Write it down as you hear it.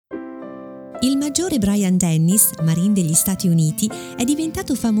Il maggiore Brian Dennis, Marine degli Stati Uniti, è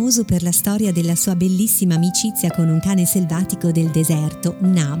diventato famoso per la storia della sua bellissima amicizia con un cane selvatico del deserto,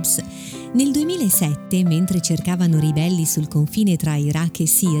 Nubs. Nel 2007, mentre cercavano ribelli sul confine tra Iraq e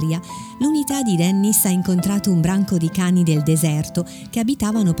Siria, l'unità di Dennis ha incontrato un branco di cani del deserto che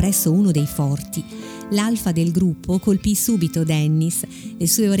abitavano presso uno dei forti. L'alfa del gruppo colpì subito Dennis. Le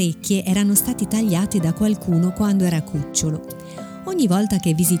sue orecchie erano state tagliate da qualcuno quando era cucciolo. Ogni volta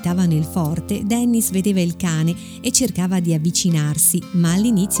che visitavano il forte, Dennis vedeva il cane e cercava di avvicinarsi, ma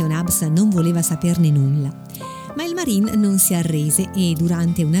all'inizio Nubs non voleva saperne nulla. Ma il Marine non si arrese e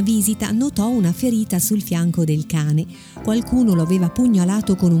durante una visita notò una ferita sul fianco del cane. Qualcuno lo aveva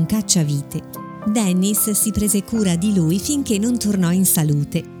pugnalato con un cacciavite. Dennis si prese cura di lui finché non tornò in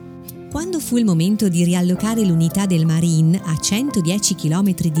salute. Quando fu il momento di riallocare l'unità del Marine a 110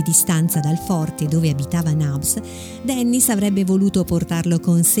 km di distanza dal forte dove abitava Nubs, Dennis avrebbe voluto portarlo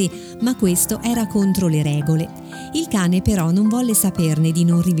con sé, ma questo era contro le regole. Il cane però non volle saperne di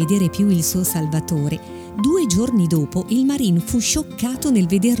non rivedere più il suo salvatore. 2 giorni dopo il Marine fu scioccato nel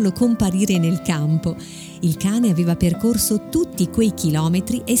vederlo comparire nel campo. Il cane aveva percorso tutti quei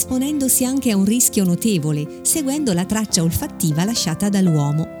chilometri esponendosi anche a un rischio notevole, seguendo la traccia olfattiva lasciata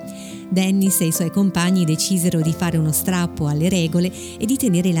dall'uomo. Dennis e i suoi compagni decisero di fare uno strappo alle regole e di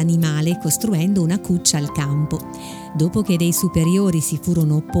tenere l'animale costruendo una cuccia al campo. Dopo che dei superiori si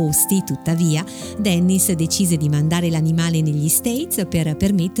furono opposti, tuttavia, Dennis decise di mandare l'animale negli States per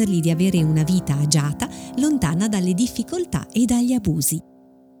permettergli di avere una vita agiata, lontana dalle difficoltà e dagli abusi.